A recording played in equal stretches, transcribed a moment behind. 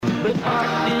But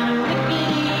parked in a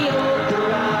rickety old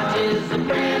garage is a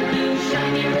brand new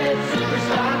shiny red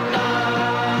superstar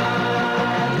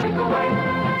car. Take away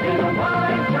in a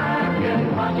white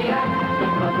dragon Pontiac,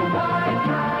 because a white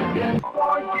dragon.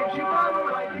 Boy, gives you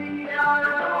better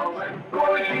idea.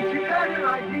 Boy, gives you better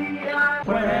idea.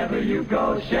 Wherever you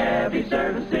go, Chevy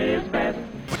service is best.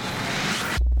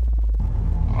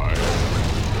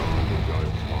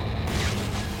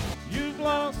 You've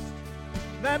lost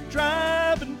that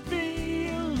driving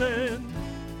feeling.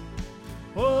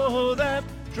 Oh, that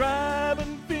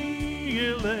driving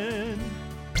feeling.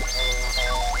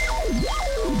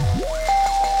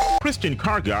 Christian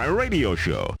Car Guy Radio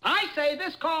Show. I say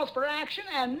this calls for action,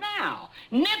 and now,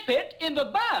 nip it in the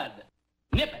bud.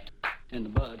 Nip it in the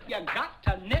bud. You got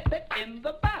to nip it in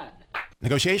the bud.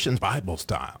 Negotiations Bible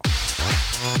style.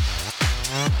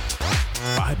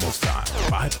 Bible style.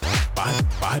 Bible.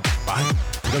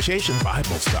 Negotiations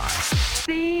Bible style.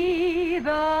 See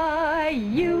the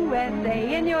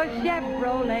USA in your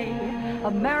Chevrolet.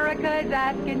 America is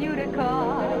asking you to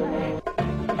call.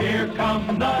 Here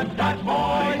come the Dutch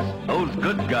boys. Those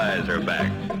good guys are back.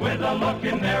 With a look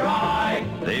in their eye.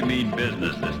 They mean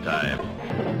business this time.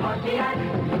 Pontiac,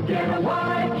 get a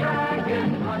white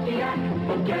dragon. Pontiac,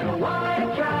 get a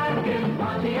white dragon.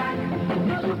 Pontiac,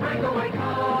 it's a breakaway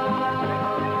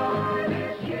car.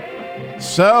 Yeah.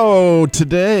 So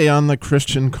today on the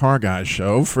Christian Car Guy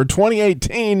Show for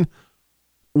 2018,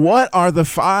 what are the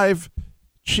 5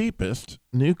 cheapest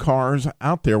new cars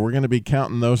out there? We're going to be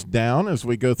counting those down as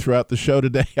we go throughout the show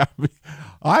today.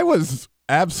 I was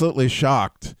absolutely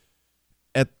shocked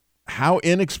at how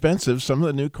inexpensive some of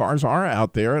the new cars are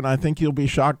out there, and I think you'll be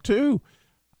shocked too.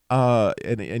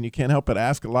 And you can't help but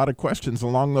ask a lot of questions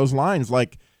along those lines,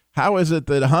 like how is it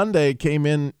that Hyundai came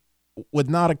in with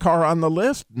not a car on the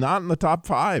list, not in the top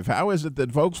 5? How is it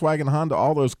that Volkswagen, Honda,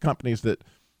 all those companies that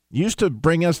used to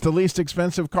bring us the least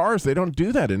expensive cars, they don't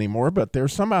do that anymore, but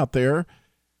there's some out there,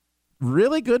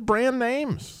 really good brand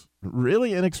names,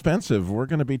 really inexpensive. We're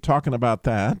going to be talking about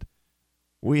that.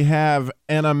 We have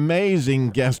an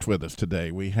amazing guest with us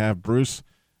today. We have Bruce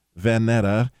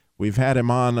Vanetta. We've had him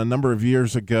on a number of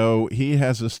years ago. He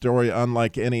has a story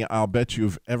unlike any I'll bet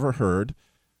you've ever heard.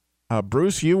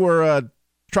 Bruce, you were a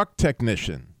truck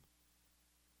technician.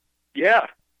 Yeah.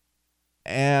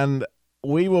 And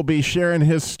we will be sharing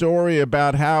his story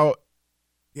about how,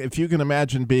 if you can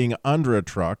imagine being under a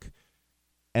truck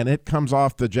and it comes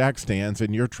off the jack stands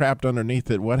and you're trapped underneath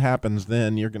it, what happens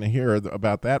then? You're going to hear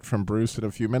about that from Bruce in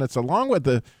a few minutes, along with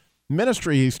the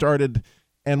ministry he started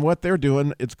and what they're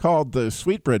doing. It's called the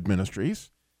Sweetbread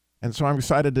Ministries. And so I'm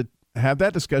excited to have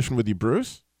that discussion with you,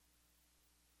 Bruce.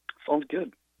 Sounds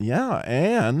good. Yeah,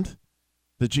 and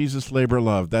the Jesus Labor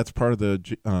Love. That's part of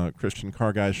the Christian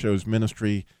Car Guy Show's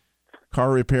ministry.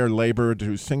 Car repair labor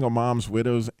to single moms,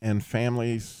 widows, and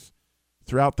families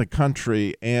throughout the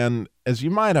country. And as you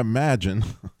might imagine,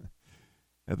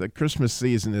 the Christmas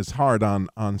season is hard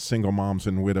on single moms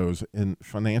and widows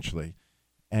financially.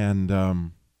 And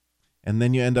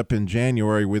then you end up in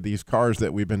January with these cars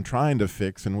that we've been trying to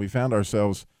fix, and we found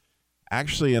ourselves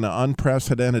actually in an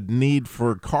unprecedented need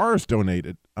for cars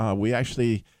donated. We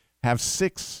actually have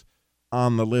 6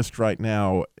 on the list right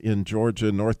now in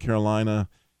Georgia, North Carolina,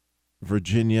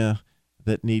 Virginia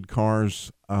that need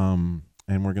cars, and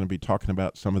we're going to be talking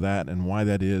about some of that and why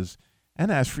that is,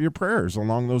 and ask for your prayers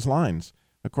along those lines.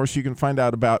 Of course, you can find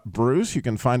out about Bruce. You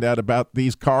can find out about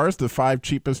these cars, the 5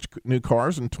 cheapest new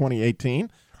cars in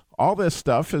 2018. All this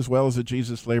stuff, as well as the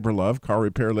Jesus Labor Love, car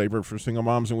repair labor for single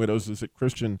moms and widows, is at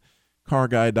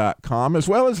ChristianCarGuy.com, as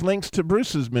well as links to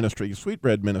Bruce's ministry,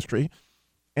 Sweetbread Ministry.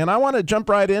 And I want to jump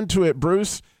right into it,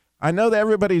 Bruce. I know that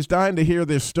everybody's dying to hear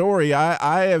this story.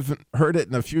 I haven't heard it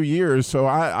in a few years, so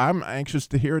I'm anxious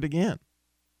to hear it again.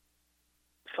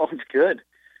 Sounds good.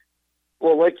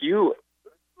 Well, like you...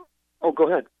 Oh, go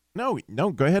ahead. No,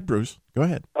 go ahead, Bruce. Go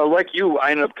ahead. Like you, I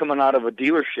ended up coming out of a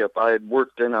dealership. I had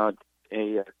worked in a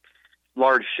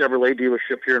large Chevrolet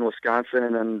dealership here in Wisconsin,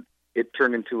 and then it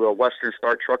turned into a Western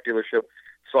Star truck dealership.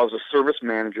 So I was a service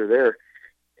manager there.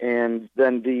 And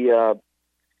then the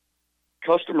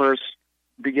customers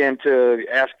began to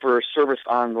ask for service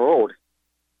on the road.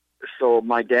 So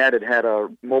my dad had a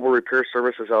mobile repair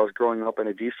service as I was growing up in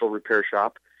a diesel repair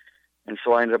shop. And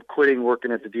so I ended up quitting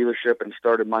working at the dealership and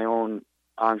started my own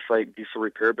on-site diesel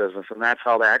repair business. And that's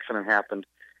how the accident happened.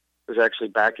 It was actually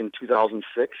back in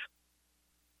 2006.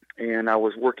 And I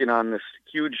was working on this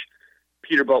huge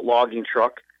Peterbilt logging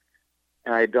truck.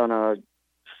 And I had done a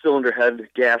cylinder head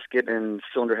gasket and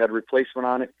cylinder head replacement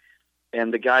on it.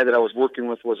 And the guy that I was working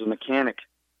with was a mechanic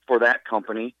for that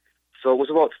company. So it was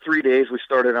about 3 days. We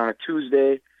started on a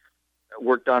Tuesday.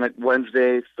 Worked on it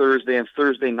Wednesday, Thursday, and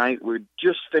Thursday night. We were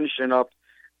just finishing up,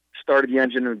 started the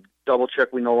engine and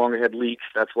double-checked we no longer had leaks.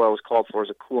 That's what I was called for, as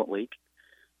a coolant leak.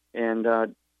 And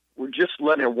we're just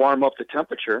letting it warm up the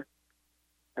temperature.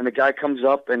 And the guy comes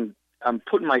up, and I'm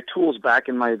putting my tools back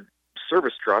in my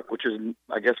service truck, which is,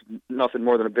 I guess, nothing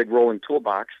more than a big rolling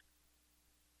toolbox.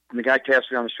 And the guy taps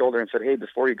me on the shoulder and said, "Hey,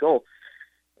 before you go,"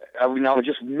 I was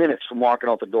just minutes from walking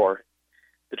out the door.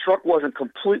 The truck wasn't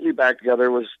completely back together.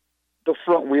 It was, the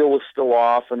front wheel was still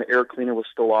off, and the air cleaner was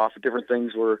still off. Different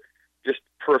things were just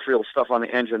peripheral stuff on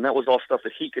the engine. That was all stuff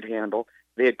that he could handle.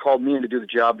 They had called me in to do the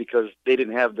job because they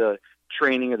didn't have the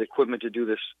training or the equipment to do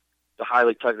this, the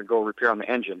highly technical repair on the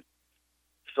engine.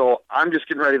 So I'm just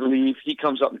getting ready to leave. He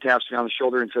comes up and taps me on the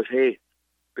shoulder and says, "Hey,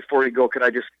 before you go, could I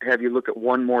just have you look at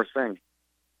one more thing?"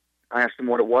 I asked him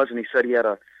what it was, and he said he had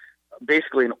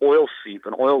basically an oil seep,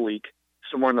 an oil leak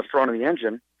somewhere in the front of the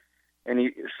engine.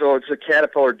 And so it's a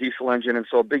Caterpillar diesel engine, and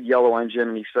so a big yellow engine.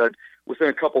 And he said, within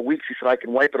a couple of weeks, he said, I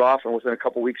can wipe it off, and within a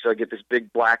couple of weeks, I get this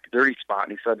big black dirty spot.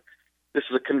 And he said, this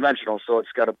is a conventional, so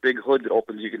it's got a big hood that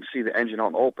opens. You can see the engine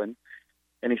out open.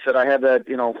 And he said, I have that,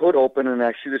 hood open, and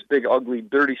I see this big, ugly,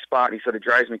 dirty spot. And he said, it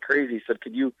drives me crazy. He said,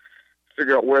 could you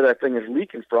figure out where that thing is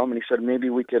leaking from? And he said, maybe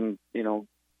we can,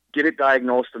 get it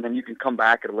diagnosed, and then you can come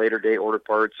back at a later date, order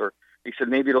parts. Or he said,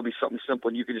 maybe it'll be something simple,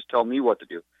 and you can just tell me what to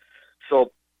do.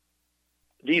 So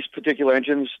these particular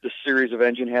engines, this series of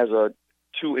engine has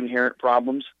two inherent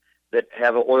problems that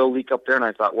have an oil leak up there. And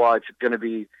I thought, well, it's going to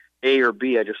be A or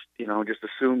B. I just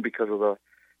assumed because of the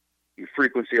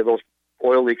frequency of those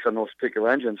oil leaks on those particular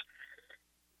engines.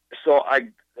 So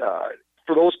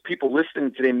for those people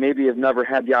listening today, maybe have never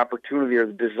had the opportunity or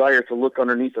the desire to look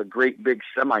underneath a great big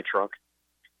semi-truck.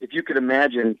 If you could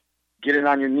imagine getting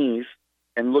on your knees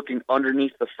and looking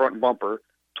underneath the front bumper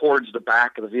towards the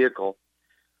back of the vehicle,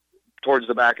 towards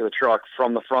the back of the truck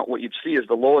from the front, what you'd see is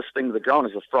the lowest thing to the ground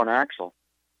is the front axle.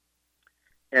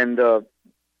 And the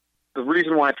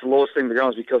reason why it's the lowest thing to the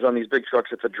ground is because on these big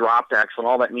trucks, it's a dropped axle, and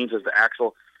all that means is the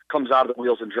axle comes out of the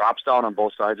wheels and drops down on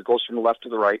both sides. It goes from the left to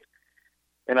the right.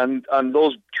 And on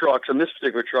those trucks, on this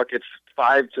particular truck, it's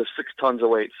 5 to 6 tons of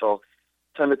weight, so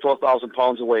 10 to 12,000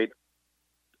 pounds of weight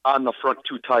on the front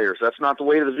two tires. That's not the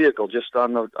weight of the vehicle, just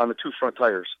on the two front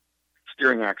tires,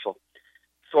 steering axle.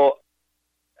 So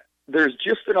there's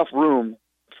just enough room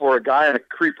for a guy on a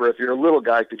creeper, if you're a little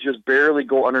guy, to just barely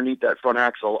go underneath that front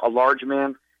axle. A large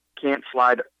man can't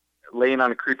slide, laying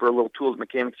on a creeper, a little tool that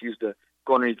mechanics use to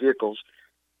go underneath vehicles.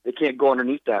 They can't go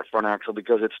underneath that front axle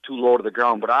because it's too low to the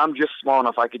ground. But I'm just small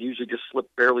enough I could usually just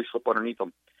barely slip underneath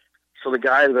them. So the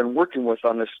guy I've been working with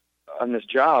on this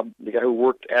job, the guy who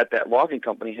worked at that logging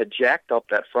company, had jacked up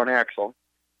that front axle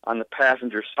on the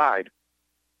passenger side.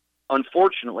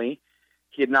 Unfortunately,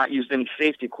 he had not used any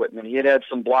safety equipment. He had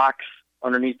some blocks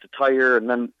underneath the tire, and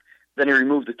then he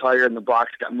removed the tire, and the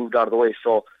blocks got moved out of the way.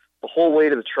 So the whole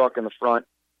weight of the truck in the front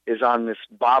is on this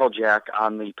bottle jack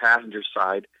on the passenger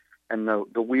side, and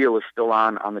the wheel is still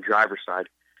on the driver's side.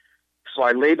 So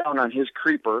I lay down on his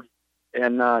creeper,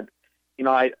 and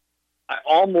I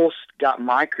almost got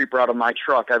my creeper out of my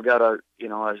truck. I've got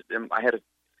I had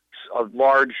a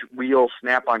large wheel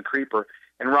snap-on creeper.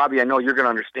 And Robbie, I know you're going to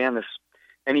understand this.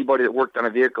 Anybody that worked on a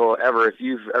vehicle ever, if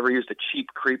you've ever used a cheap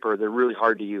creeper, they're really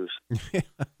hard to use. Yeah,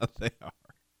 they are.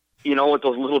 With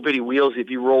those little bitty wheels, if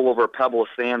you roll over a pebble of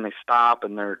sand, they stop,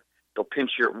 and they'll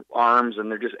pinch your arms,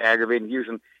 and they're just aggravating to use.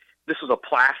 And this was a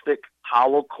plastic,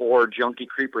 hollow core, junky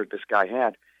creeper that this guy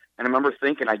had. And I remember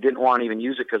thinking I didn't want to even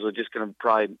use it because it was just going to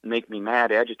probably make me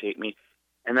mad, agitate me.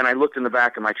 And then I looked in the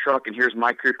back of my truck, and here's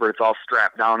my creeper. It's all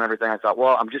strapped down and everything. I thought,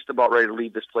 well, I'm just about ready to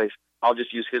leave this place. I'll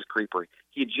just use his creeper.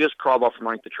 He just crawled off from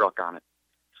underneath the truck on it.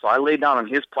 So I lay down on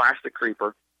his plastic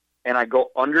creeper, and I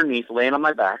go underneath, laying on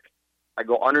my back. I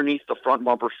go underneath the front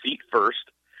bumper feet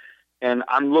first, and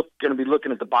I'm going to be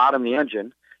looking at the bottom of the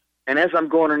engine. And as I'm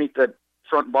going underneath that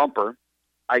front bumper,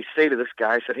 I say to this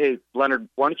guy, I said, hey, Leonard,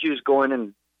 why don't you just go in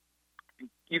and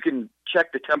you can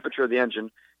check the temperature of the engine,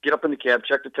 get up in the cab,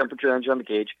 check the temperature of the engine on the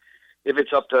gauge. If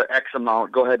it's up to X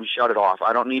amount, go ahead and shut it off.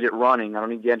 I don't need it running. I don't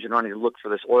need the engine running to look for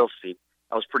this oil seep.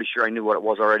 I was pretty sure I knew what it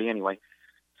was already anyway.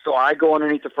 So I go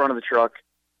underneath the front of the truck,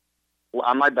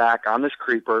 on my back, on this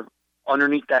creeper,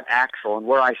 underneath that axle. And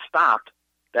where I stopped,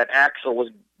 that axle was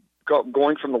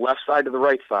going from the left side to the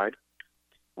right side,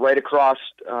 right across,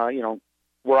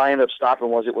 where I ended up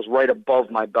stopping it was right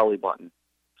above my belly button.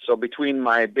 So between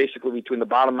the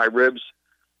bottom of my ribs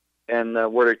and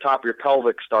where the top of your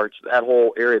pelvic starts, that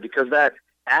whole area, because that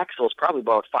axle is probably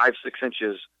about 5-6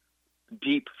 inches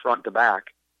deep front to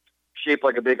back, shaped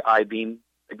like a big I-beam.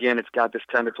 Again, it's got this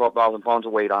 10 to 12,000 pounds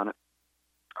of weight on it.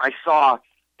 I saw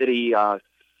that he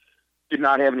did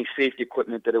not have any safety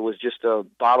equipment, that it was just a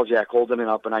bottle jack holding it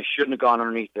up, and I shouldn't have gone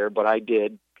underneath there, but I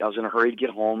did. I was in a hurry to get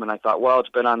home, and I thought, well, it's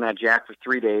been on that jack for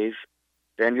 3 days.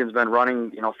 The engine's been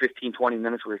running, 15, 20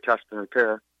 minutes. We were testing and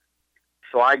repair.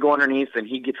 So I go underneath, and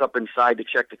he gets up inside to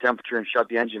check the temperature and shut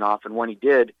the engine off. And when he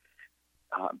did,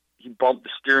 he bumped the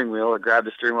steering wheel or grabbed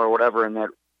the steering wheel or whatever, and that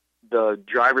the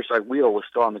driver's side wheel was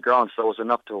still on the ground, so it was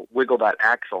enough to wiggle that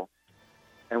axle.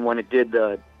 And when it did,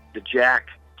 the jack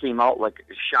came out like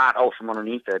it shot out from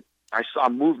underneath it. I saw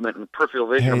movement in the peripheral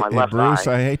vision of my left Bruce,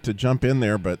 eye. I hate to jump in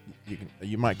there, but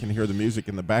you might can hear the music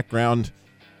in the background.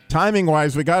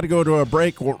 Timing-wise, we got to go to a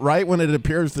break right when it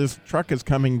appears this truck is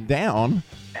coming down,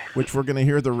 which we're going to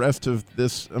hear the rest of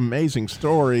this amazing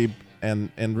story and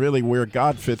really where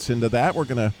God fits into that. We're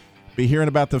going to be hearing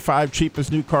about the 5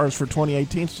 cheapest new cars for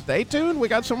 2018. Stay tuned. We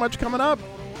got so much coming up.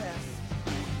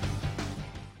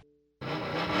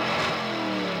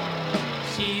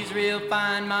 She's real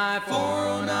fine, my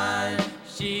 409.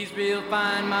 She's real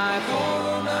fine, my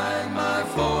 409, my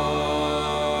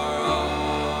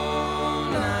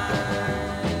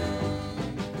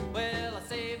 409. Well, I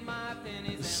saved my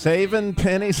pennies. Saving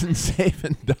pennies and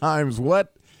saving dimes.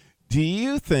 What do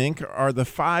you think are the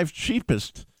 5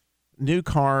 cheapest new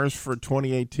cars for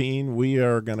 2018? We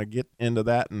are going to get into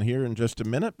that in here in just a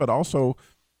minute, but also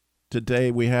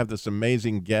today we have this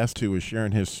amazing guest who is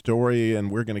sharing his story, and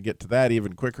we're going to get to that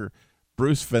even quicker.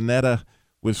 Bruce Veneta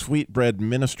with Sweetbread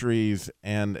Ministries,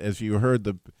 and as you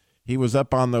heard, he was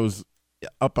up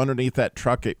underneath that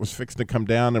truck. It was fixing to come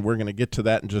down, and we're going to get to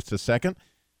that in just a second.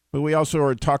 But we also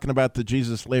are talking about the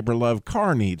Jesus Labor Love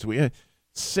car needs. We have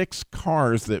 6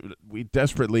 cars that we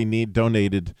desperately need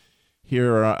donated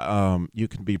here. You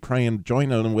can be praying,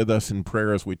 joining with us in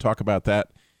prayer as we talk about that.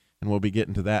 And we'll be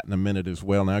getting to that in a minute as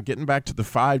well. Now, getting back to the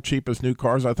 5 cheapest new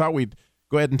cars, I thought we'd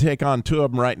go ahead and take on 2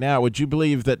 of them right now. Would you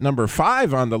believe that number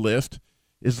 5 on the list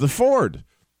is the Ford,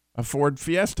 a Ford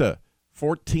Fiesta?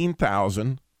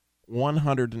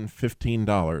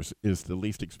 $14,115 is the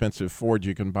least expensive Ford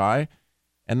you can buy.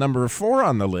 And number 4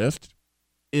 on the list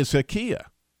is a Kia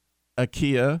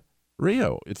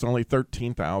Rio. It's only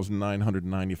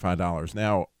 $13,995.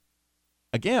 Now,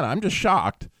 again, I'm just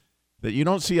shocked that you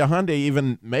don't see a Hyundai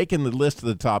even making the list of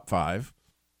the top 5.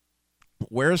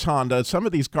 Where's Honda? Some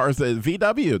of these cars, the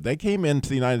VW, they came into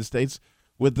the United States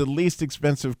with the least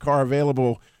expensive car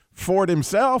available. Ford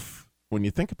himself, when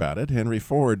you think about it, Henry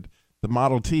Ford, the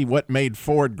Model T, what made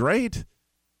Ford great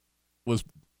was,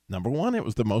 number 1, it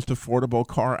was the most affordable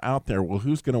car out there. Well,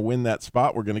 who's going to win that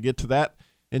spot? We're going to get to that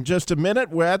in just a minute.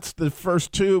 That's the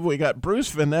first 2. We got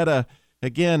Bruce Veneta.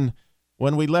 Again,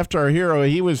 when we left our hero,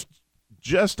 he was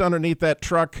just underneath that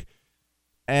truck,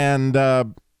 and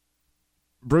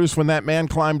Bruce, when that man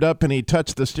climbed up and he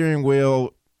touched the steering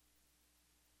wheel,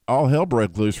 all hell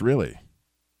broke loose, really.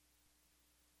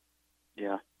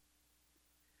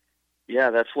 Yeah,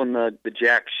 that's when the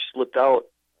jack slipped out,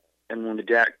 and when the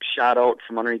jack shot out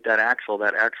from underneath that axle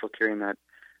carrying that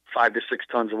 5 to 6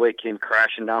 tons of weight came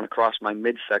crashing down across my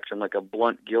midsection like a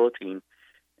blunt guillotine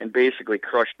and basically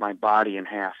crushed my body in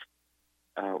half.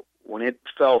 When it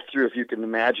fell through, if you can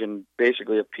imagine,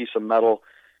 basically a piece of metal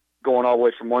going all the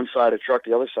way from one side of the truck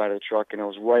to the other side of the truck, and it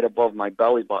was right above my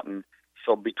belly button.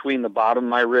 So between the bottom of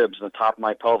my ribs and the top of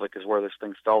my pelvic is where this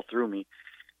thing fell through me.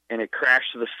 And it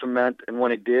crashed to the cement, and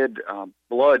when it did,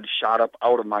 blood shot up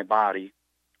out of my body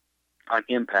on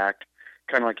impact,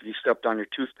 kind of like if you stepped on your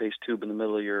toothpaste tube in the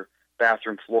middle of your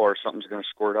bathroom floor, something's going to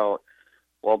squirt out.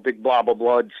 Well, a big blob of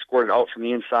blood squirted out from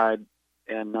the inside,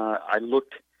 and I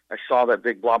saw that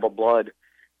big blob of blood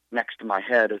next to my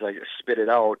head as I spit it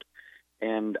out,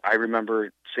 and I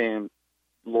remember saying,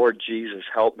 Lord Jesus,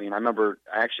 help me. And I remember,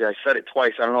 actually, I said it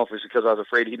twice. I don't know if it was because I was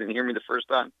afraid he didn't hear me the first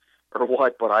time or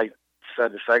what, but I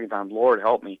said the second time, Lord,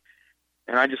 help me.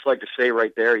 And I just like to say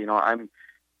right there,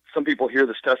 some people hear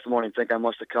this testimony and think I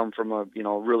must have come from a,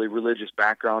 really religious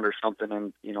background or something,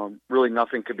 and, really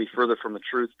nothing could be further from the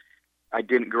truth. I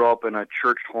didn't grow up in a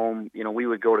church home. We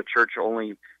would go to church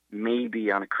only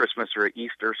maybe on a Christmas or an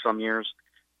Easter some years.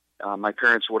 My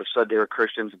parents would have said they were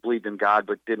Christians, believed in God,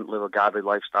 but didn't live a godly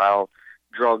lifestyle.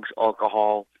 Drugs,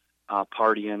 alcohol,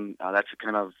 partying. That's the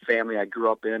kind of family I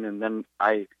grew up in. And then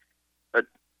I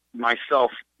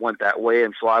myself went that way.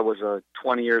 And so I was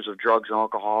 20 years of drugs and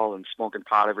alcohol and smoking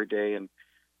pot every day and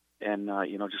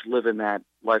just living that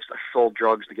lifestyle. I sold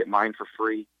drugs to get mine for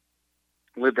free.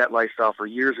 Lived that lifestyle for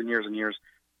years and years and years.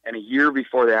 And a year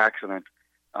before the accident,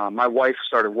 my wife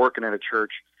started working at a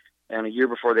church. And a year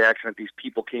before the accident, these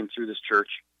people came through this church,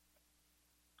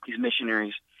 these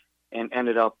missionaries, and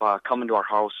ended up coming to our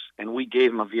house. And we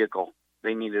gave them a vehicle.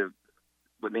 They needed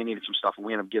some stuff, and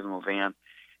we ended up giving them a van.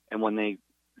 And when they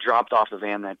dropped off the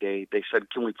van that day, they said,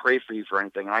 "Can we pray for you for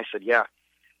anything?" And I said, "Yeah,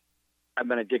 I've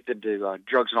been addicted to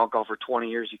drugs and alcohol for 20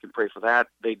 years. You can pray for that."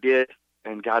 They did,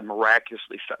 and God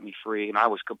miraculously set me free, and I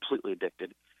was completely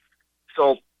addicted.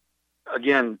 So,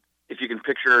 again, if you can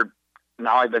picture,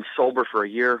 now I've been sober for a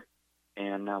year,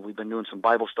 and we've been doing some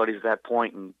Bible studies at that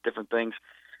point and different things.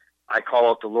 I call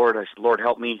out to the Lord. I said, "Lord,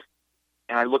 help me."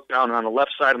 And I looked down, and on the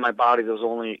left side of my body, there was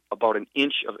only about an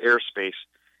inch of airspace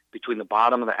between the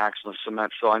bottom of the axle and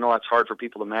cement. So I know that's hard for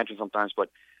people to imagine sometimes, but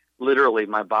literally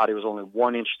my body was only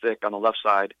 1 inch thick on the left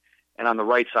side, and on the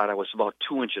right side I was about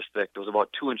 2 inches thick. There was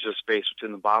about 2 inches of space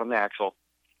between the bottom of the axle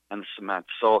and the cement.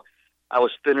 So I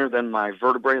was thinner than my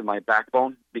vertebrae, my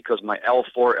backbone, because my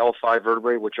L4, L5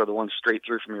 vertebrae, which are the ones straight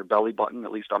through from your belly button,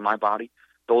 at least on my body,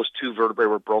 those two vertebrae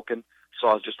were broken. So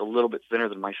I was just a little bit thinner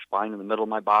than my spine in the middle of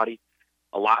my body,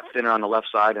 a lot thinner on the left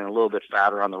side and a little bit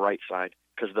fatter on the right side,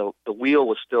 because the wheel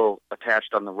was still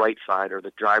attached on the right side, or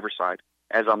the driver's side,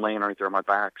 as I'm laying right there on my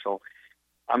back. So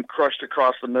I'm crushed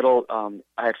across the middle.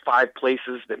 I had 5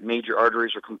 places that major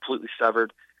arteries were completely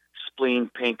severed: spleen,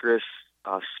 pancreas,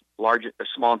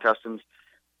 small intestines,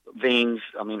 veins.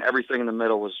 I mean, everything in the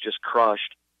middle was just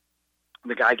crushed.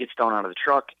 The guy gets down out of the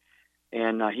truck,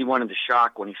 and he went into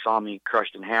shock when he saw me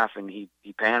crushed in half, and he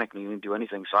panicked and he didn't do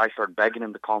anything. So I started begging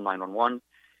him to call 911.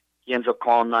 He ends up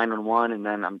calling 911, and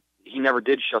then he never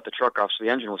did shut the truck off, so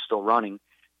the engine was still running.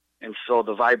 And so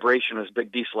the vibration of this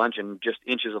big diesel engine just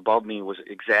inches above me was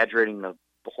exaggerating the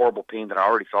horrible pain that I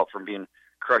already felt from being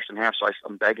crushed in half. So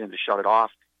I'm begging him to shut it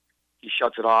off. He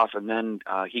shuts it off, and then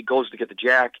he goes to get the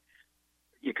jack,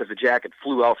 because the jack had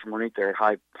flew out from underneath there at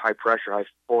high pressure, high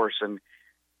force. And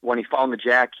when he found the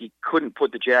jack, he couldn't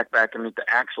put the jack back underneath the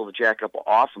axle, the jack up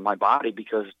off of my body,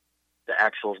 because the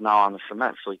axle is now on the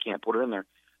cement, so he can't put it in there.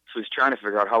 So he's trying to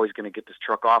figure out how he's going to get this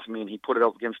truck off of me, and he put it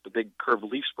up against the big curved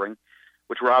leaf spring,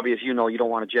 which, Robbie, as you know, you don't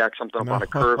want to jack something up on a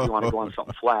curve. You want to go on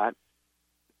something flat.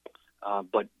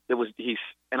 But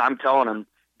and I'm telling him,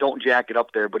 don't jack it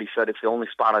up there, but he said it's the only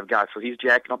spot I've got. So he's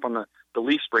jacking up on the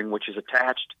leaf spring, which is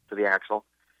attached to the axle,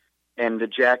 and the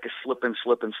jack is slipping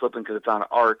because it's on an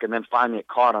arc, and then finally it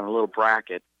caught on a little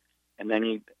bracket, and then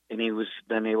he was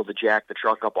then able to jack the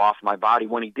truck up off my body.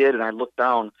 When he did, and I looked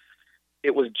down,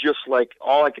 it was just like,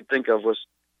 all I could think of was,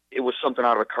 it was something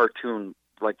out of a cartoon,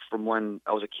 like from when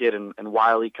I was a kid, and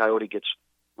Wile E. Coyote gets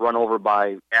run over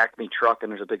by Acme truck,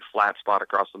 and there's a big flat spot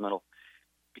across the middle,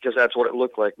 because that's what it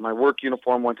looked like. My work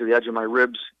uniform went to the edge of my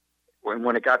ribs, and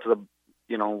when it got to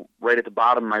right at the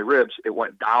bottom of my ribs, it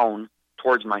went down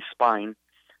towards my spine,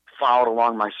 followed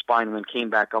along my spine, and then came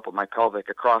back up with my pelvic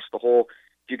across the whole.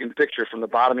 If you can picture from the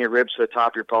bottom of your ribs to the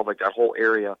top of your pelvic, that whole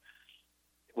area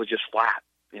was just flat,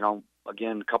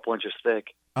 again, a couple inches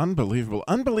thick. Unbelievable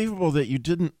that you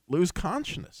didn't lose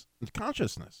consciousness.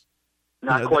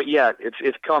 Not quite yet.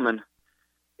 It's coming.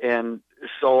 And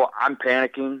so I'm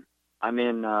panicking. I'm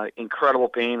in incredible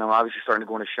pain. I'm obviously starting to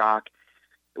go into shock.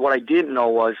 What I didn't know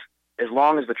was, as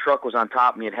long as the truck was on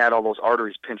top of me, it had all those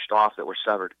arteries pinched off that were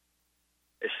severed.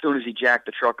 As soon as he jacked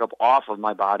the truck up off of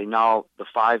my body, now the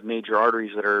 5 major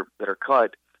arteries that are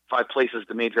cut, 5 places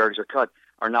the major arteries are cut,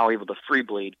 are now able to free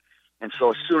bleed. And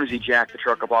so as soon as he jacked the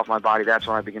truck up off my body, that's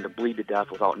when I began to bleed to death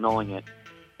without knowing it.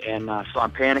 And so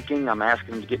I'm panicking. I'm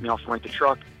asking him to get me off the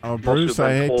truck. Oh, Bruce,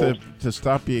 I hate to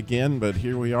stop you again, but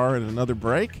here we are in another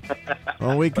break.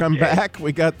 When we come back,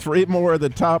 we got 3 more of the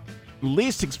top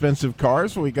least expensive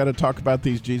cars. We got to talk about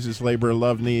these Jesus Labor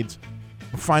Love Needs.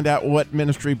 We'll find out what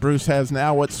ministry Bruce has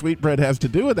now, what Sweetbread has to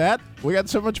do with that. We got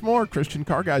so much more. Christian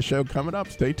Car Guy Show coming up.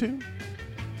 Stay tuned.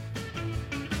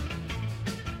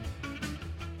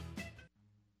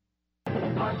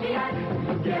 Pontiac,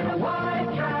 get a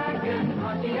white dragon.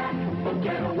 Pontiac,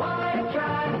 get a white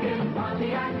dragon.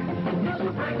 Pontiac, it's a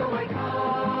breakaway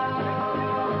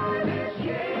car this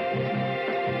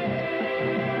year.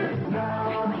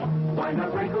 Now, why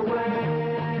not break away?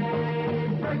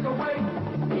 Break away.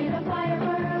 In a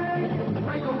Firebird.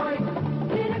 Break away.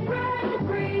 In a Grand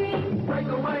Prix. Break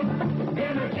away.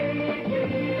 In a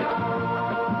GTR.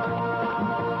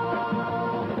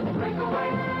 Break away.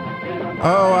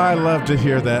 Oh, I love to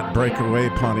hear that Breakaway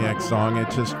Pontiac song.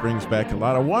 It just brings back a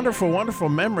lot of wonderful, wonderful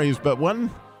memories. But one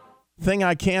thing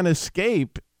I can't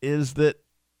escape is that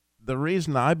the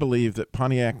reason I believe that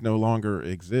Pontiac no longer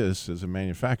exists as a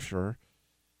manufacturer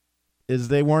is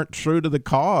they weren't true to the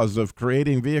cause of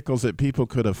creating vehicles that people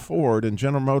could afford. And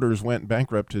General Motors went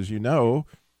bankrupt, as you know,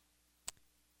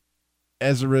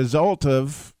 as a result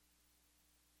of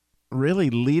really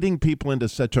leading people into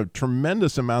such a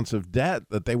tremendous amounts of debt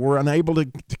that they were unable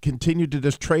to continue to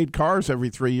just trade cars every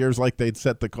 3 years like they'd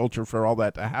set the culture for all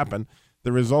that to happen.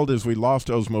 The result is we lost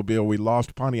Oldsmobile, we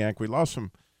lost Pontiac, we lost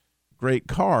some great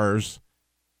cars,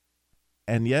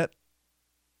 and yet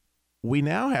we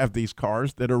now have these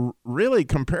cars that are really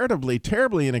comparatively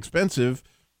terribly inexpensive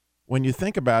when you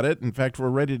think about it. In fact, we're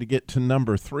ready to get to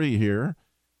number 3 here,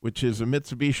 which is a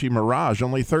Mitsubishi Mirage,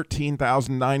 only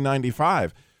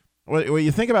 $13,995. When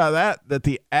you think about that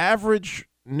the average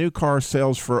new car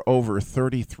sells for over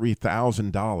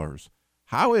 $33,000.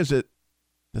 How is it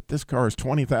that this car is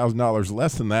 $20,000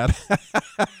 less than that?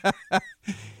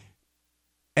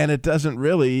 And it doesn't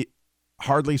really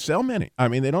hardly sell many. I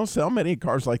mean, they don't sell many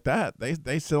cars like that.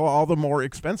 They sell all the more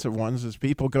expensive ones as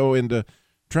people go into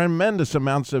tremendous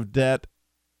amounts of debt.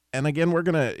 And again, we're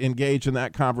going to engage in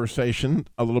that conversation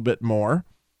a little bit more.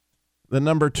 The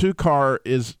number 2 car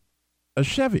is a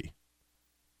Chevy.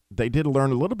 They did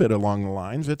learn a little bit along the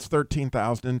lines. It's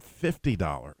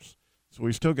 $13,050. So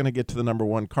we're still going to get to the number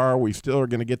 1 car. We still are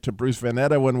going to get to Bruce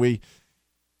Vanetta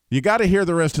you got to hear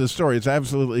the rest of the story. It's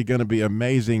absolutely going to be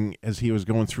amazing as he was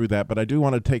going through that. But I do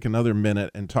want to take another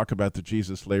minute and talk about the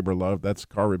Jesus Labor Love. That's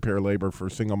car repair labor for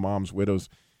single moms, widows,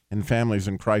 and families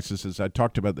in crisis. As I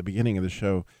talked about at the beginning of the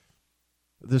show,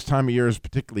 this time of year is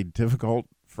particularly difficult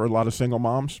for a lot of single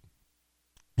moms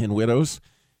and widows.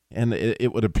 And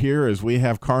it would appear as we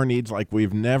have car needs like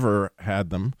we've never had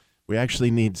them. We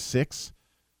actually need 6.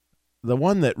 The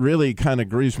one that really kind of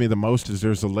grieves me the most is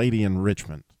there's a lady in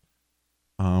Richmond.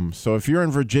 So if you're in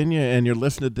Virginia and you're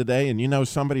listening today and you know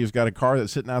somebody who's got a car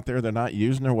that's sitting out there they're not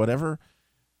using or whatever,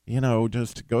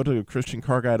 just go to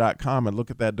ChristianCarGuy.com and look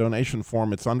at that donation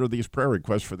form. It's under these prayer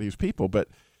requests for these people. But,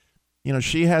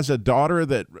 she has a daughter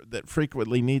that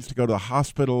frequently needs to go to the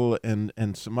hospital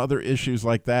and some other issues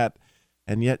like that,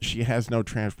 and yet she has no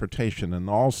transportation. And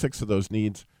all 6 of those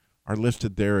needs are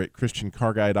listed there at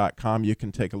ChristianCarGuy.com. You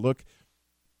can take a look.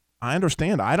 I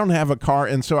understand. I don't have a car,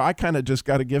 and so I kind of just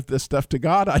got to give this stuff to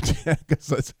God.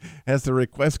 Because as the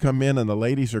requests come in and the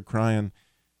ladies are crying,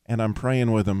 and I'm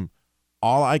praying with them,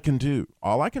 all I can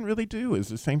really do is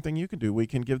the same thing you can do. We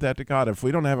can give that to God. If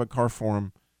we don't have a car for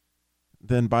them,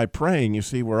 then by praying, you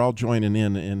see, we're all joining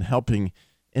in helping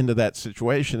into that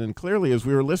situation. And clearly, as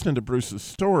we were listening to Bruce's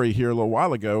story here a little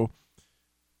while ago,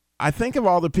 I think of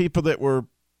all the people that were,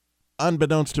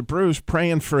 unbeknownst to Bruce,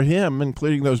 praying for him,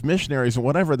 including those missionaries and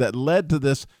whatever, that led to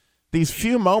these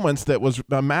few moments that was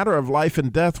a matter of life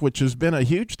and death, which has been a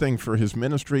huge thing for his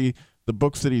ministry, the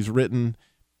books that he's written,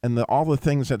 and all the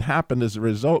things that happened as a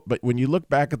result. But when you look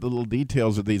back at the little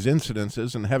details of these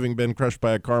incidences, and having been crushed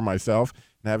by a car myself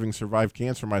and having survived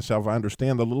cancer myself, I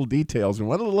understand the little details. And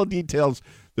one of the little details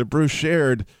that Bruce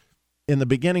shared in the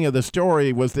beginning of the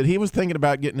story was that he was thinking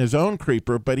about getting his own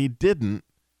creeper, but he didn't.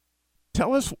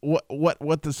 Tell us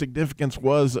what the significance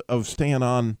was of staying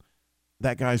on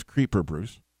that guy's creeper,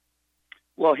 Bruce.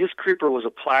 Well, his creeper was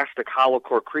a plastic hollow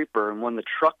core creeper, and when the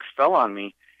truck fell on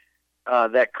me,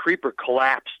 that creeper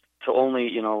collapsed to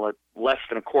only, like less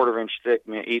than a quarter-inch thick,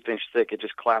 1/8 inch thick. It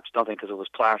just collapsed nothing because it was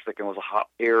plastic and was a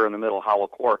air in the middle, hollow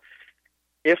core.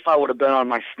 If I would have been on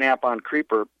my Snap-on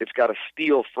creeper, it's got a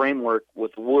steel framework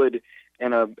with wood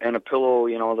and a pillow,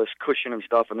 this cushion and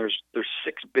stuff, and there's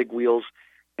 6 big wheels.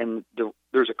 And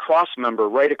there's a cross member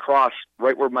right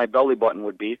where my belly button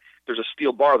would be. There's a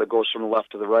steel bar that goes from the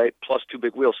left to the right, plus 2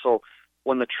 big wheels. So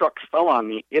when the truck fell on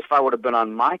me, if I would have been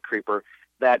on my creeper,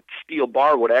 that steel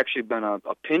bar would actually have been a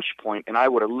pinch point, and I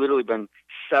would have literally been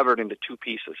severed into 2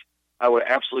 pieces. I would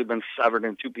have absolutely been severed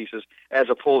in 2 pieces,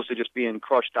 as opposed to just being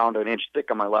crushed down to 1 inch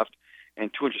thick on my left and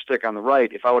 2 inches thick on the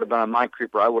right. If I would have been on my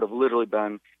creeper, I would have literally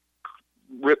been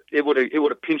ripped. It would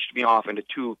have pinched me off into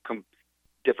 2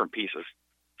 different pieces.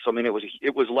 So, I mean,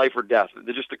 it was life or death.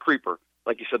 They're just a creeper.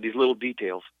 Like you said, these little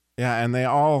details. Yeah, and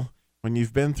when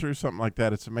you've been through something like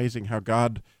that, it's amazing how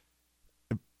God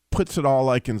puts it all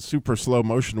like in super slow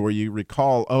motion where you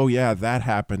recall, oh, yeah, that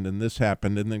happened and this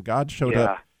happened, and then God showed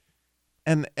up.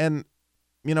 And a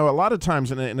lot of times,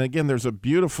 and again, there's a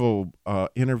beautiful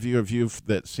interview of you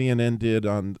that CNN did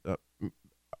on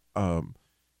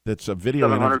that's a video.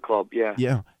 700 Club, yeah.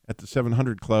 Yeah, at the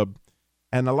 700 Club.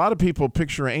 And a lot of people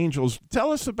picture angels.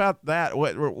 Tell us about that.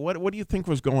 What do you think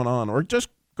was going on? Or just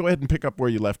go ahead and pick up where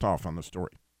you left off on the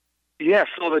story. Yeah,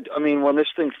 so when this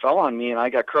thing fell on me and I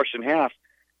got crushed in half,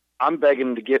 I'm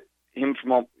begging to get him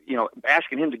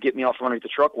asking him to get me off from underneath the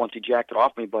truck once he jacked it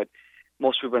off me. But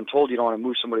most people have been told you don't want to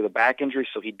move somebody with a back injury,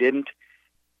 so he didn't.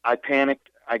 I panicked.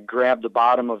 I grabbed the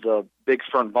bottom of the big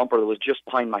front bumper that was just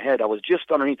behind my head. I was just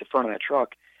underneath the front of that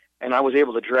truck. And I was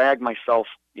able to drag myself,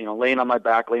 laying on my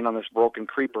back, laying on this broken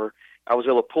creeper. I was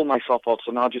able to pull myself out,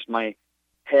 so now just my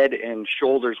head and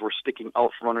shoulders were sticking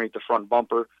out from underneath the front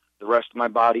bumper, the rest of my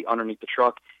body underneath the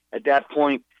truck. At that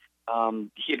point,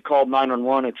 He had called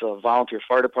 911. It's a volunteer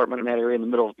fire department in that area in the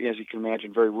middle of, as you can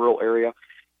imagine, very rural area.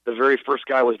 The very first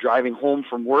guy was driving home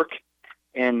from work,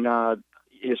 and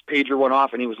his pager went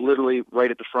off, and he was literally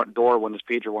right at the front door when his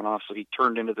pager went off, so he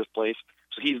turned into this place.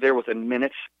 So he's there within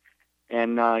minutes,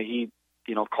 and he,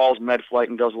 calls MedFlight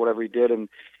and does whatever he did, and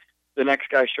the next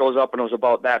guy shows up, and it was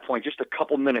about that point, just a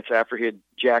couple minutes after he had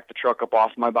jacked the truck up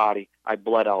off my body, I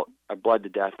bled out. I bled to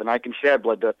death, and I can say I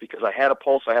bled to death because I had a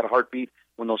pulse, I had a heartbeat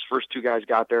when those first two guys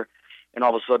got there, and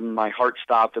all of a sudden my heart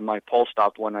stopped and my pulse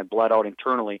stopped when I bled out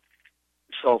internally.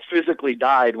 So physically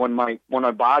died. When my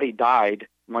body died,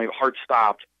 my heart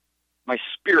stopped. My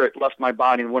spirit left my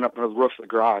body and went up to the roof of the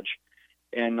garage.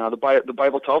 And the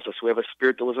Bible tells us we have a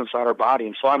spirit that lives inside our body.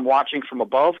 And so I'm watching from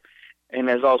above, and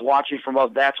as I was watching from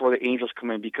above, that's where the angels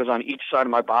come in, because on each side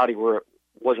of my body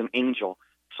was an angel.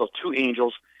 So two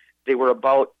angels. They were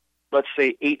about, let's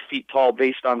say, 8 feet tall,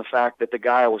 based on the fact that the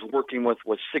guy I was working with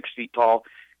was 6 feet tall,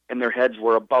 and their heads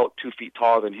were about 2 feet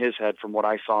taller than his head from what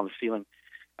I saw on the ceiling.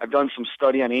 I've done some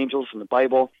study on angels in the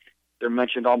Bible. They're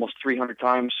mentioned almost 300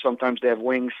 times. Sometimes they have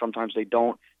wings, sometimes they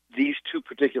don't. These two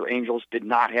particular angels did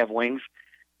not have wings.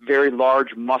 Very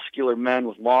large, muscular men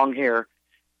with long hair,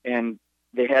 and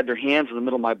they had their hands in the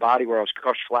middle of my body where I was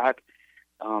crushed flat.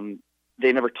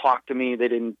 They never talked to me. They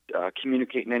didn't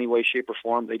communicate in any way, shape, or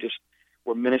form. They just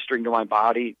were ministering to my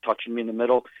body, touching me in the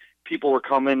middle. People were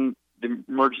coming, the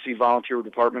emergency volunteer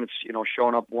department,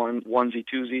 showing up onesie,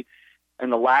 twosie.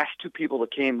 And the last two people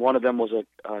that came, one of them was a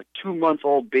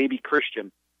 2-month-old baby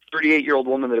Christian, 38-year-old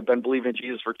woman that had been believing in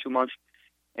Jesus for 2 months.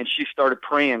 And she started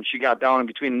praying. She got down in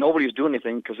between. Nobody was doing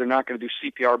anything because they're not going to do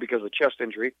CPR because of the chest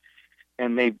injury.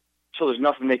 So there's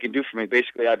nothing they can do for me.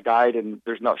 Basically, I've died, and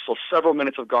so several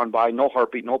minutes have gone by, no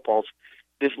heartbeat, no pulse.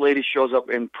 This lady shows up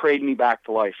and prayed me back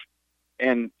to life.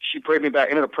 And she ended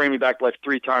up praying me back to life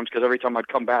 3 times, because every time I'd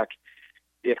come back,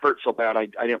 it hurt so bad I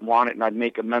didn't want it, and I'd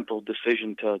make a mental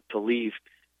decision to leave.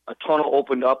 A tunnel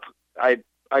opened up. I'd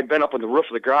been up on the roof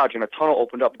of the garage, and a tunnel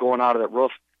opened up going out of that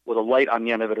roof with a light on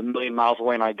the end of it 1 million miles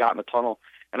away, and I got in the tunnel.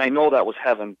 And I know that was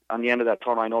heaven. On the end of that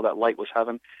tunnel, I know that light was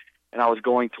heaven. And I was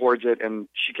going towards it, and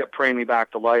she kept praying me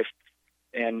back to life.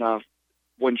 And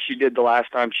when she did the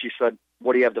last time, she said,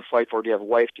 "What do you have to fight for? Do you have a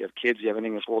wife? Do you have kids? Do you have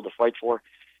anything in this world to fight for?"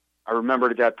 I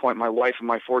remembered at that point my wife and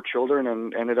my 4 children,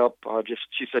 and ended up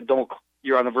she said,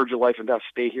 "You're on the verge of life and death.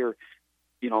 Stay here,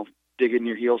 dig in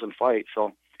your heels and fight."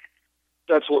 So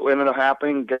that's what ended up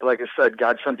happening. Like I said,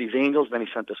 God sent these angels, then he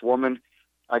sent this woman.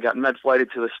 I got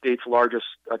med-flighted to the state's largest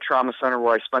trauma center,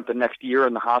 where I spent the next year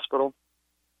in the hospital.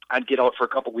 I'd get out for a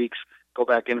couple weeks, go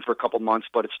back in for a couple months,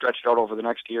 but it stretched out over the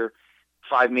next year.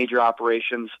 5 major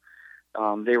operations.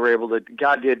 They were able to,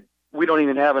 God did, we don't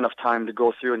even have enough time to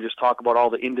go through and just talk about all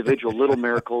the individual little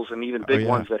miracles and even big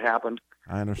ones that happened.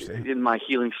 I understand. In my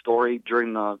healing story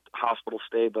during the hospital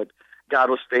stay, but God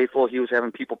was faithful. He was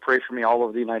having people pray for me all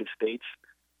over the United States.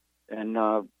 And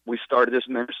we started this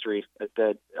ministry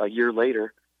a year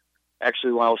later.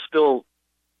 Actually, while I was still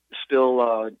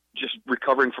just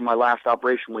recovering from my last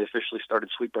operation, we officially started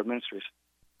Sweet Bread Ministries.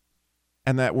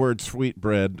 And that word "sweet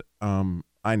bread,"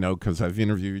 I know because I've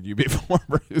interviewed you before,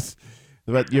 Bruce.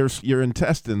 But your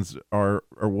intestines are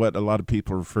what a lot of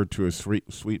people refer to as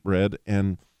sweet bread,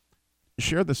 and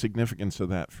share the significance of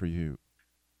that for you.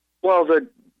 Well,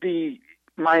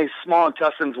 my small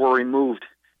intestines were removed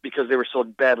because they were so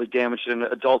badly damaged, and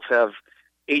adults have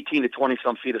 18 to 20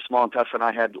 some feet of small intestine.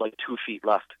 I had like 2 feet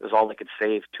left. It was all they could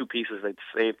save. 2 pieces they'd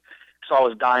saved. So I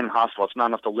was dying in the hospital. It's not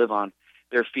enough to live on.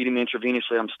 They're feeding me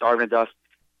intravenously. I'm starving to death.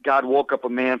 God woke up a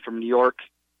man from New York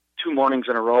 2 mornings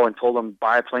in a row and told him,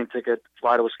 buy a plane ticket,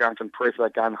 fly to Wisconsin, pray for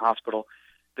that guy in the hospital.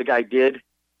 The guy did.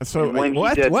 So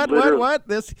what?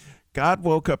 This God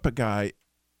woke up a guy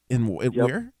in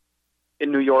where?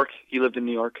 In New York. He lived in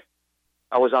New York.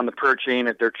 I was on the prayer chain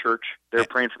at their church. They were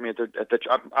praying for me at the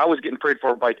I was getting prayed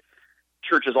for by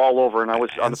churches all over, and I was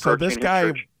on the prayer chain. So this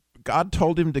guy, God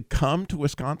told him to come to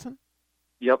Wisconsin?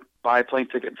 Yep, buy a plane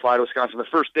ticket and fly to Wisconsin. The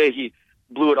first day he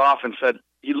blew it off and said,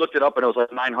 he looked it up and it was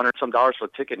like $900 some for a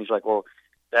ticket. And he's like, well,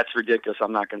 that's ridiculous.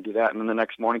 I'm not going to do that. And then the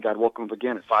next morning, God woke him up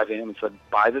again at 5 a.m. and said,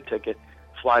 buy the ticket,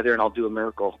 fly there, and I'll do a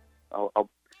miracle.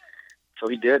 So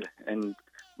he did. And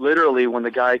literally, when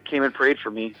the guy came and prayed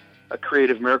for me, a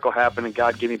creative miracle happened, and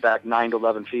God gave me back 9 to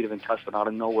 11 feet of intestine out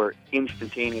of nowhere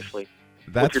instantaneously.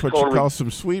 That's what you call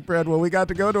some sweet bread. Well, we got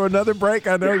to go to another break.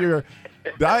 I know you're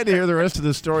dying to hear the rest of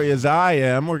the story, as I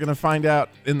am. We're going to find out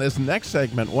in this next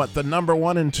segment what the number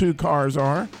 1 and 2 cars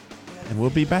are, and we'll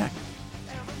be back.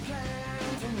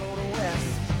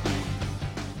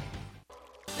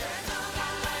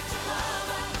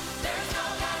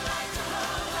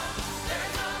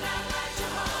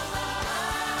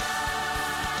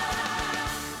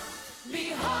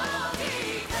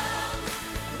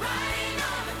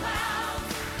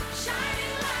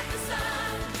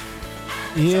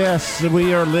 Yes,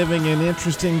 we are living in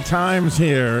interesting times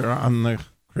here on the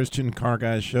Christian Car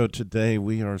Guys show today.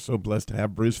 We are so blessed to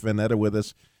have Bruce Vanetta with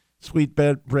us, Sweet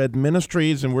Bread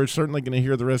Ministries, and we're certainly going to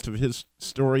hear the rest of his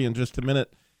story in just a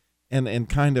minute and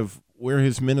kind of where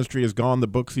his ministry has gone, the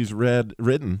books he's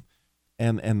written,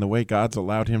 and the way God's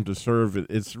allowed him to serve.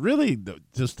 It's really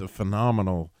just a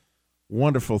phenomenal,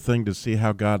 wonderful thing to see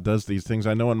how God does these things.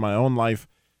 I know in my own life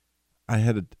I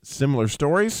had similar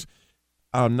stories.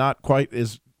 Not quite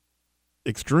as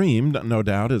extreme, no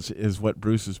doubt, as what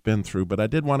Bruce has been through. But I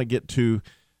did want to get to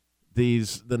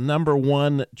the number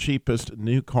one cheapest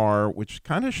new car, which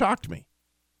kind of shocked me.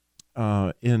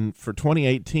 For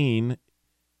 2018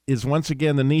 is once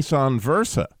again the Nissan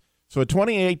Versa. So a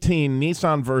 2018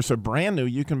 Nissan Versa, brand new,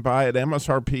 you can buy at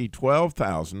MSRP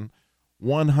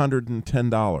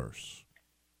 $12,110.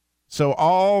 So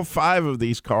all five of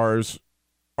these cars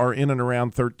are in and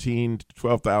around $13,000 to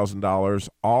 $12,000.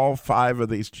 All five of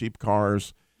these cheap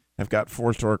cars have got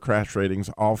 4-star crash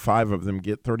ratings. All five of them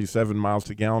get 37 miles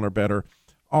to gallon or better.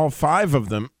 All five of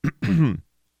them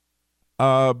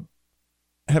have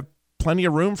plenty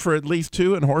of room for at least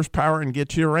 2 and horsepower and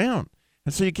get you around.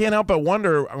 And so you can't help but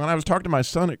wonder, when I was talking to my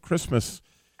son at Christmas,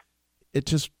 it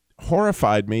just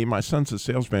horrified me. My son's a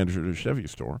sales manager at a Chevy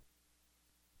store,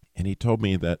 and he told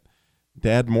me that,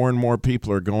 Dad, more and more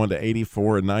people are going to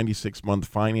 84 and 96-month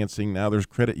financing. Now there's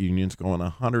credit unions going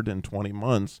 120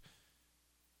 months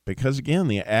because, again,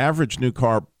 the average new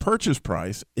car purchase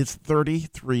price is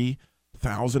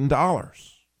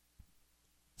 $33,000.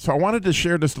 So I wanted to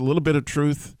share just a little bit of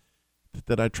truth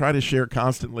that I try to share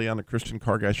constantly on the Christian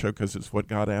Car Guy show because it's what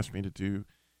God asked me to do,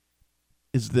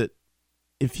 is that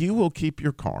if you will keep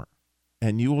your car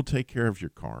and you will take care of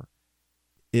your car,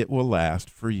 it will last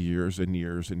for years and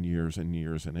years and years and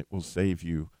years, and it will save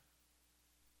you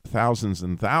thousands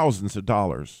and thousands of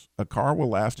dollars. A car will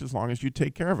last as long as you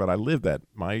take care of it. I live that.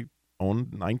 My own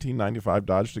 1995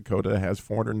 Dodge Dakota has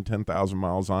 410,000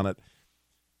 miles on it,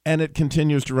 and it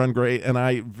continues to run great, and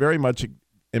I very much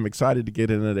am excited to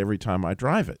get in it every time I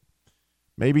drive it.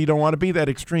 Maybe you don't want to be that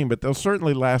extreme, but they'll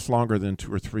certainly last longer than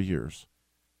 2 or 3 years.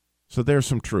 So there's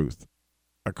some truth.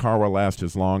 A car will last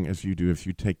as long as you do if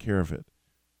you take care of it.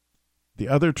 The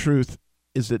other truth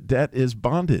is that debt is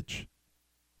bondage.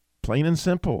 Plain and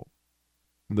simple.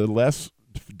 The less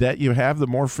debt you have, the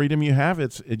more freedom you have.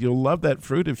 You'll love that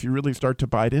fruit if you really start to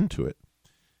bite into it.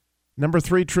 Number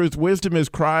 3 truth, wisdom is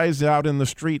cries out in the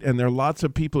street, and there are lots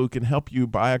of people who can help you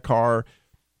buy a car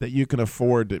that you can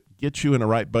afford to get you in a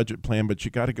right budget plan, but you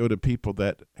got to go to people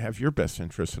that have your best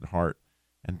interests at heart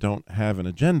and don't have an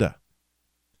agenda.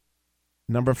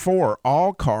 Number 4,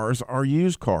 all cars are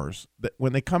used cars.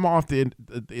 When they come off the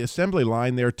assembly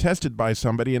line, they're tested by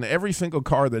somebody, and every single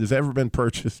car that has ever been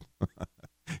purchased in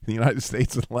the United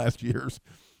States in the last years,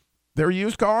 they're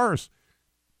used cars.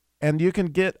 And you can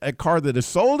get a car that is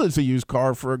sold as a used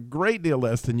car for a great deal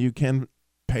less than you can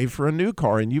pay for a new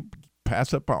car, and you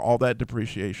pass up all that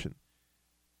depreciation.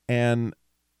 And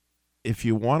if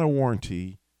you want a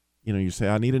warranty, you say,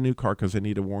 I need a new car because I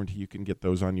need a warranty. You can get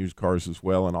those on used cars as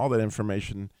well. And all that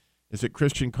information is at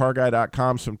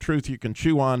ChristianCarGuy.com. Some truth you can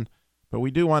chew on. But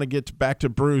we do want to get back to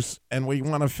Bruce, and we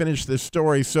want to finish this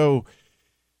story. So,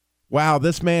 wow,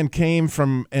 this man came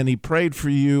from, and he prayed for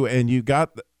you, and you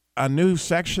got a new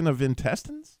section of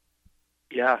intestines?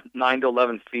 Yeah, 9 to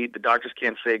 11 feet. The doctors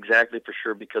can't say exactly for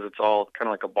sure because it's all kind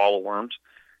of like a ball of worms.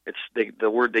 It's the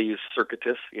word they use,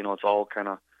 circuitous. It's all kind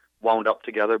of wound up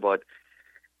together, but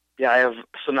yeah, I have,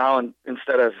 so now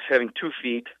instead of having 2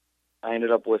 feet, I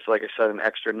ended up with, like I said, an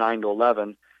extra 9 to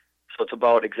 11. So it's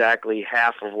about exactly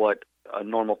half of what a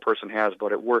normal person has,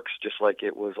 but it works just like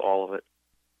it was all of it.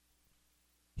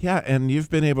 Yeah, and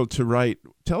you've been able to write.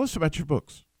 Tell us about your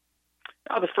books.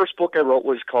 The first book I wrote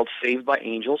was called Saved by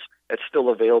Angels. It's still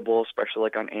available, especially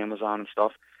like on Amazon and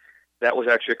stuff. That was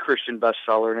actually a Christian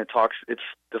bestseller, and it's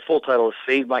the full title is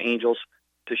Saved by Angels,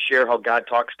 to share how God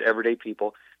talks to everyday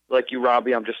people. Like you,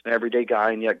 Robbie, I'm just an everyday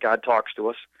guy, and yet God talks to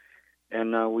us.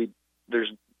 And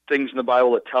there's things in the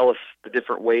Bible that tell us the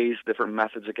different ways, different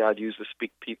methods that God used to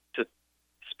speak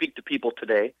to people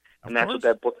today. And that's what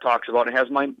that book talks about. It has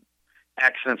my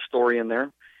accident story in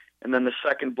there. And then the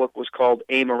second book was called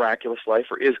A Miraculous Life,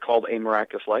 or is called A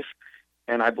Miraculous Life.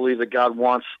 And I believe that God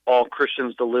wants all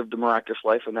Christians to live the miraculous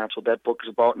life, and that's what that book is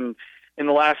about. And in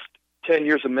the last 10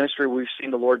 years of ministry, we've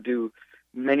seen the Lord do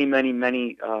many, many,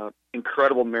 many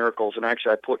incredible miracles. And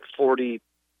actually, I put 40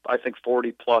 plus,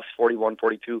 41,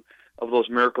 42 of those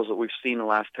miracles that we've seen in the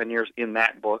last 10 years in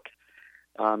that book.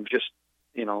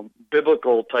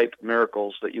 Biblical type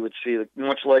miracles that you would see,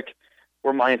 much like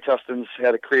where my intestines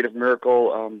had a creative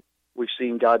miracle. we've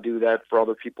seen God do that for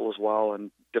other people as well,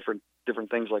 and different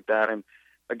things like that. And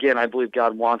again, I believe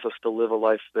God wants us to live a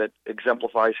life that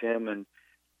exemplifies Him, and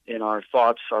in our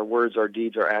thoughts, our words, our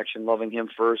deeds, our action, loving Him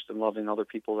first and loving other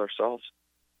people ourselves.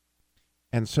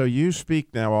 And so you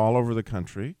speak now all over the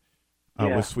country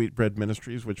Yeah. with Sweetbread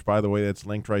Ministries, which, by the way, that's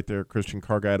linked right there at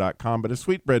ChristianCarGuy.com, but it's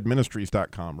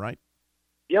SweetBreadMinistries.com, right?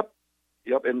 Yep.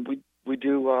 And we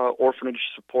do orphanage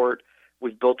support.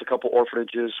 We've built a couple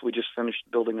orphanages. We just finished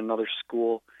building another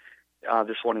school,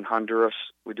 this one in Honduras.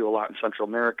 We do a lot in Central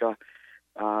America.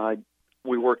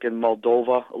 We work in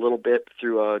Moldova a little bit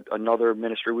through another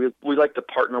ministry. We like to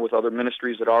partner with other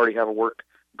ministries that already have a work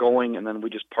going, and then we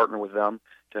just partner with them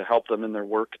to help them in their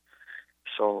work.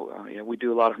 So we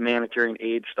do a lot of humanitarian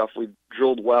aid stuff. We've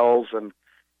drilled wells and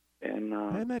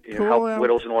Isn't that cool, help Al?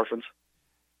 widows and orphans.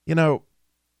 You know,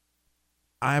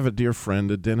 I have a dear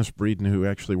friend, Dennis Breeden, who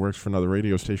actually works for another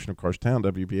radio station, of course, town,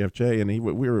 WBFJ, and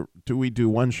we do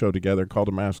one show together called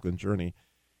A Masculine Journey.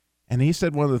 And he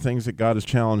said one of the things that God has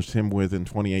challenged him with in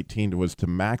 2018 was to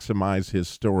maximize his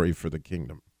story for the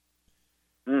kingdom.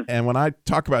 And when I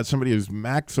talk about somebody who's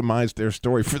maximized their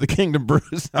story for the kingdom,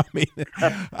 Bruce, I mean,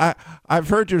 I've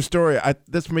heard your story.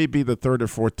 This may be the third or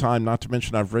fourth time, not to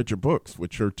mention I've read your books,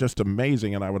 which are just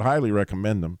amazing, and I would highly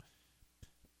recommend them.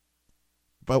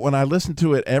 But when I listen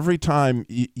to it, every time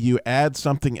you add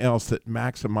something else that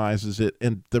maximizes it.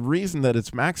 And the reason that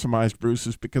it's maximized, Bruce,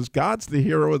 is because God's the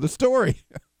hero of the story.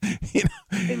 You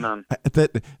know, Amen.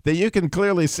 That you can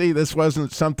clearly see this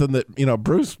wasn't something that,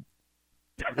 Bruce,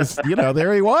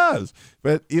 there he was.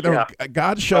 But,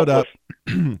 God showed up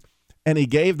and he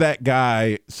gave that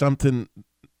guy something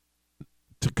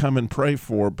to come and pray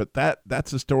for. But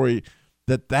that's a story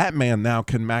that man now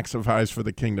can maximize for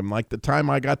the kingdom. Like the time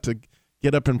I got to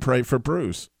get up and pray for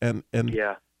Bruce. And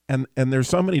there's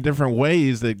so many different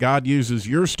ways that God uses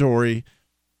your story.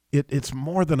 It's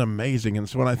more than amazing. And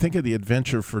so when I think of the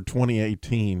adventure for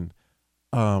 2018,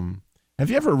 have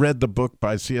you ever read the book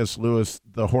by C.S. Lewis,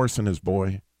 The Horse and His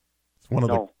Boy? It's one of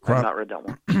I've not read that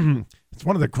one. It's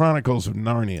one of the Chronicles of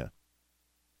Narnia.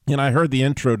 And I heard the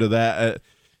intro to that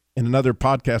in another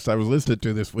podcast I was listening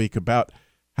to this week about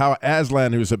how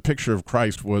Aslan, who's a picture of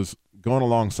Christ, was going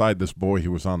alongside this boy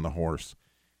who was on the horse.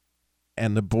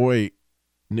 And the boy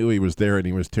knew he was there, and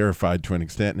he was terrified to an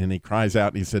extent, and he cries out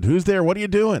and he said, "Who's there? What are you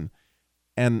doing?"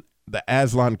 And the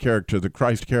Aslan character, the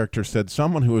Christ character, said,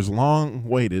 "Someone who has long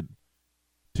waited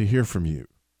to hear from you."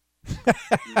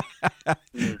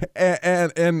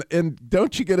 and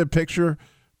don't you get a picture,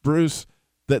 Bruce,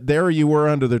 that there you were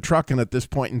under the truck, and at this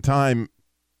point in time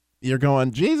you're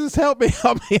going, "Jesus, help me,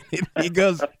 help me." And he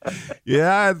goes,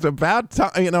 "Yeah, it's about time."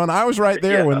 And I was right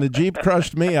there when the Jeep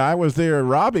crushed me. I was there,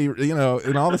 Robbie,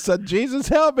 and all of a sudden, "Jesus,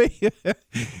 help me."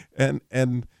 and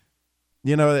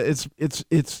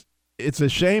it's a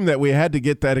shame that we had to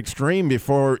get that extreme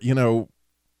before,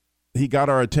 he got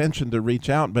our attention to reach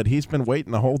out, but he's been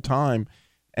waiting the whole time,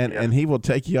 and he will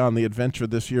take you on the adventure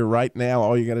this year. Right now,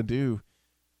 all you got to do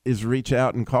is reach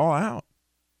out and call out.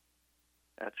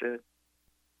 That's it.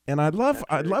 And I love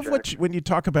when you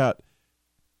talk about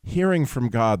hearing from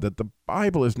God, that the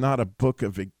Bible is not a book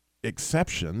of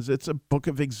exceptions; it's a book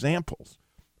of examples.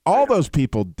 All those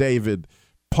people, David,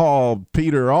 Paul,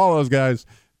 Peter, all those guys,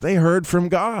 they heard from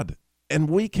God, and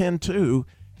we can too.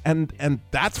 And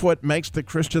that's what makes the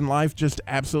Christian life just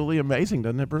absolutely amazing,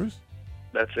 doesn't it, Bruce?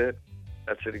 That's it.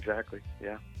 That's it exactly.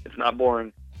 Yeah, it's not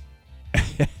boring.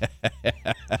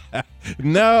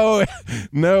 No,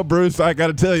 Bruce, I got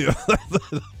to tell you,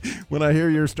 when I hear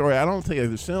your story, I don't think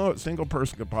a single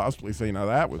person could possibly say, "No,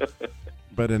 that was."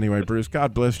 But anyway, Bruce,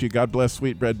 God bless you. God bless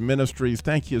Sweetbread Ministries.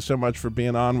 Thank you so much for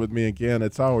being on with me again.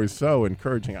 It's always so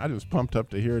encouraging. I just pumped up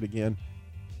to hear it again.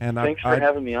 And thanks for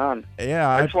having me on. Yeah,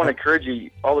 I just want to encourage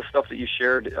you. All the stuff that you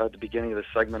shared at the beginning of the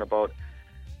segment about,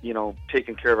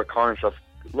 taking care of a car and stuff,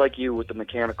 like you with the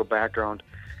mechanical background,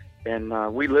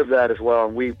 and we live that as well.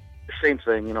 And same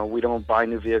thing. We don't buy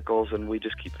new vehicles, and we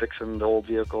just keep fixing the old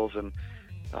vehicles. And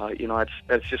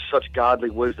that's just such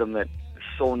godly wisdom that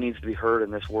so needs to be heard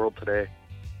in this world today.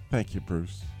 Thank you,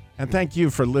 Bruce, and thank you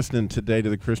for listening today to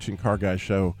the Christian Car Guy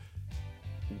Show.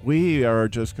 We are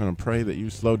just going to pray that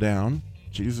you slow down.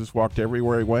 Jesus walked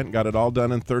everywhere he went, got it all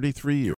done in 33 years.